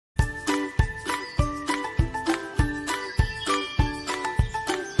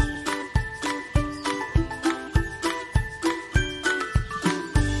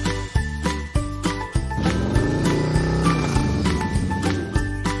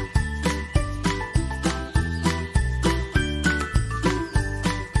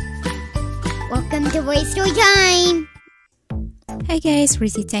to voice story time! Hi guys,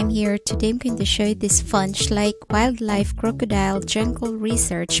 Rizzy Time here. Today I'm going to show you this fun-like wildlife crocodile jungle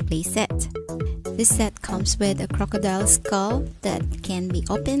research playset. This set comes with a crocodile skull that can be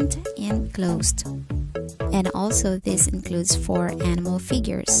opened and closed. And also this includes 4 animal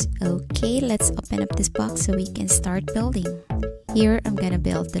figures. Okay, let's open up this box so we can start building. Here I'm gonna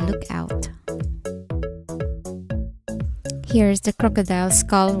build the lookout. Here's the crocodile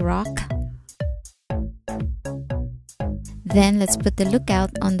skull rock. Then let's put the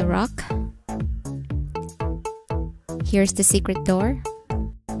lookout on the rock. Here's the secret door.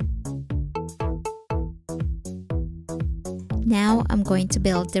 Now I'm going to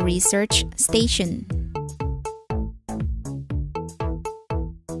build the research station.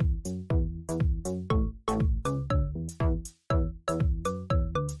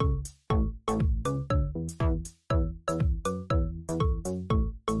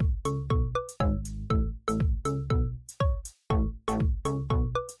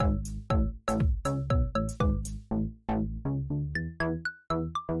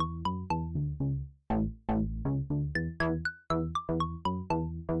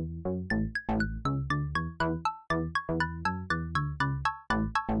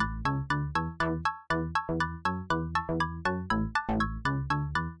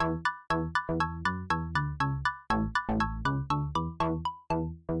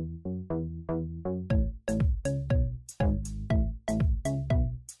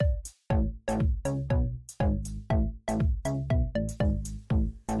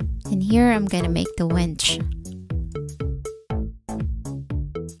 And here I'm gonna make the winch.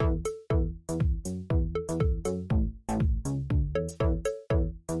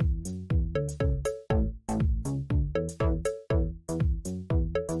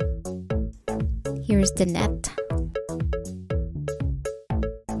 Here's the net.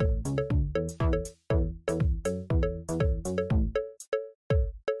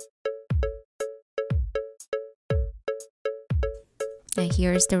 And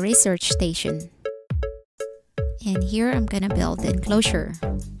here's the research station. And here I'm gonna build the enclosure.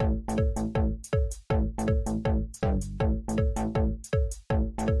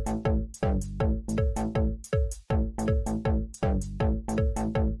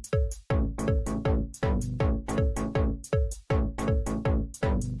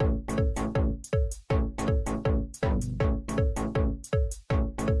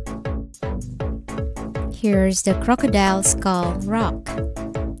 Here's the crocodile skull rock.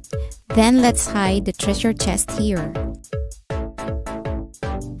 Then let's hide the treasure chest here.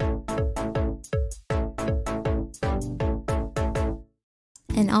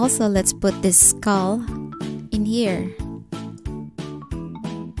 And also let's put this skull in here.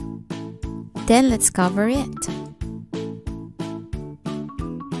 Then let's cover it.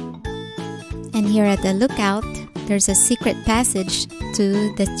 And here at the lookout, there's a secret passage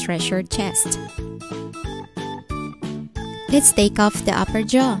to the treasure chest. Let's take off the upper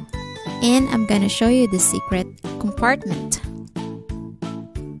jaw, and I'm gonna show you the secret compartment.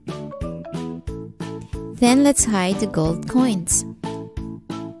 Then let's hide the gold coins.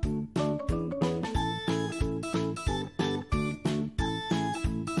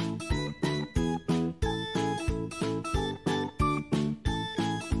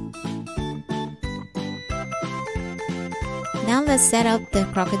 Now let's set up the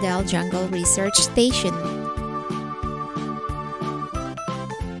crocodile jungle research station.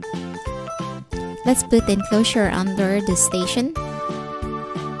 Let's put the enclosure under the station.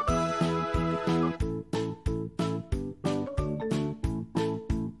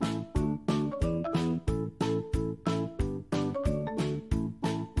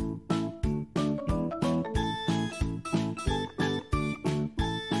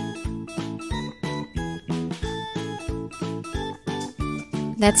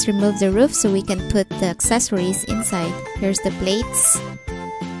 Let's remove the roof so we can put the accessories inside. Here's the plates,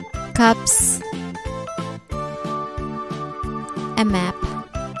 cups, a map,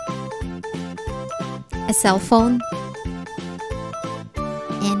 a cell phone,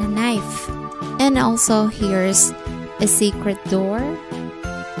 and a knife. And also here's a secret door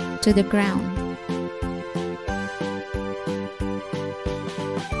to the ground.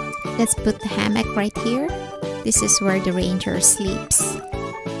 Let's put the hammock right here. This is where the ranger sleeps.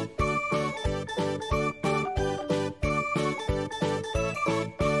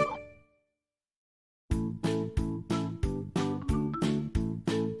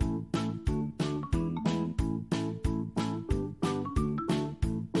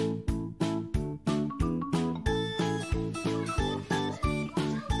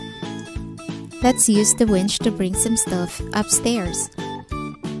 Let's use the winch to bring some stuff upstairs.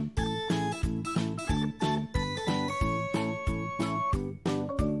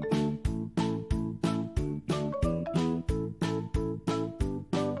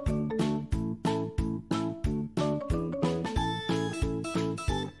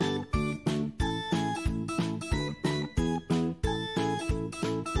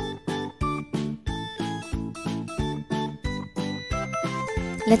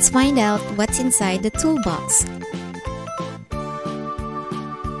 Let's find out what's inside the toolbox.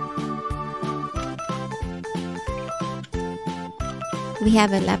 We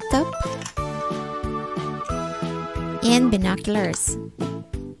have a laptop and binoculars.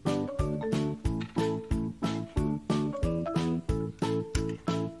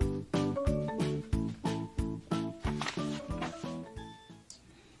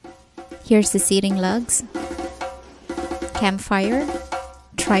 Here's the seating lugs, campfire,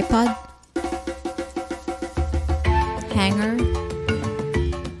 tripod, hanger,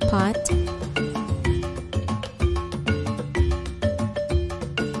 pot,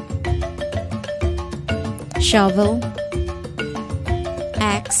 shovel,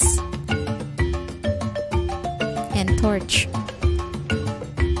 axe, and torch.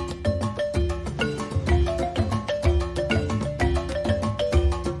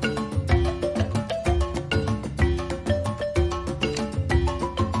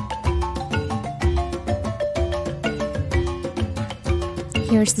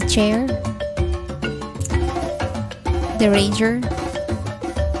 Here's the chair, the ranger,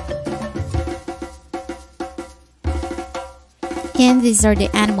 and these are the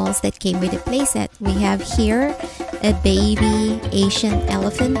animals that came with the playset. We have here a baby Asian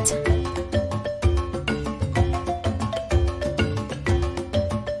elephant,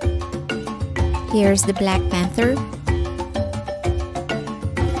 here's the Black Panther,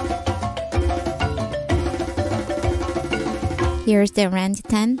 here's the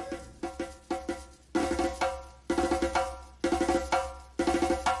orangutan,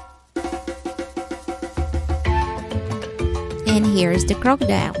 and here's the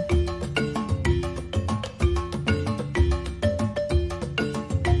crocodile.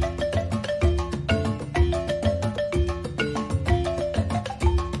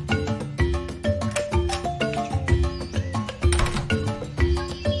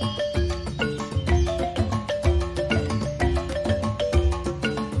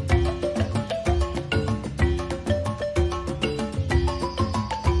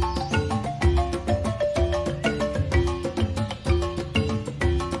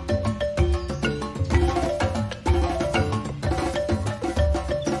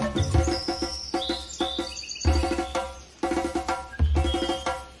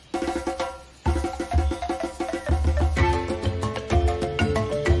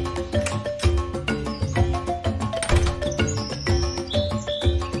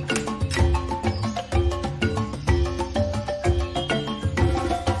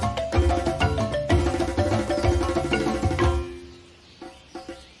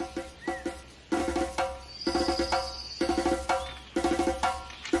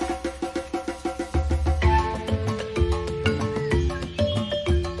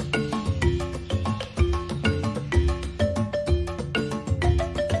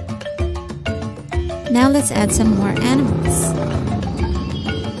 Now let's add some more animals.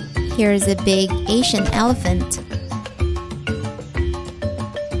 Here is a big Asian elephant.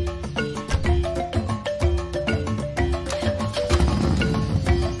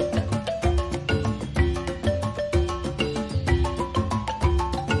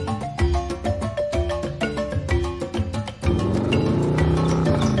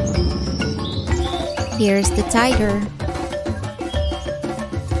 Here's the tiger.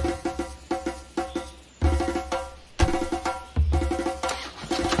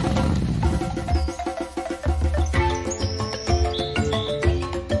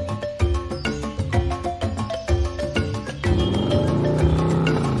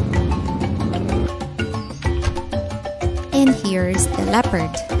 And here's the leopard.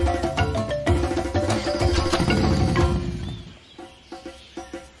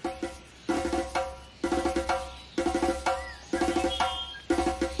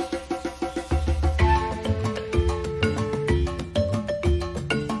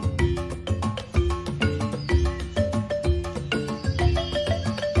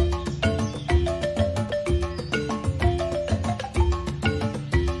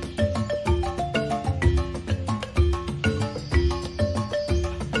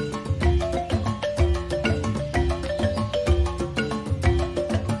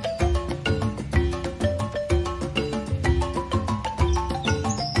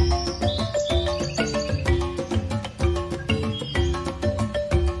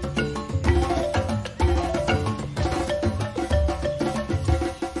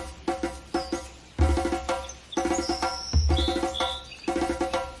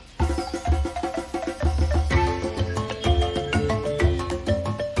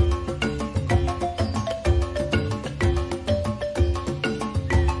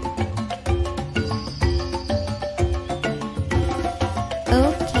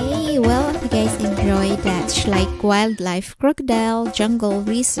 well, if you guys enjoyed that Schleich Wildlife Crocodile Jungle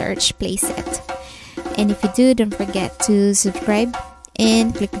Research playset. And if you do, don't forget to subscribe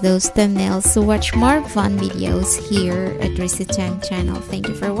and click those thumbnails to watch more fun videos here at Receipt Time channel. Thank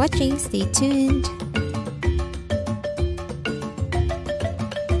you for watching. Stay tuned.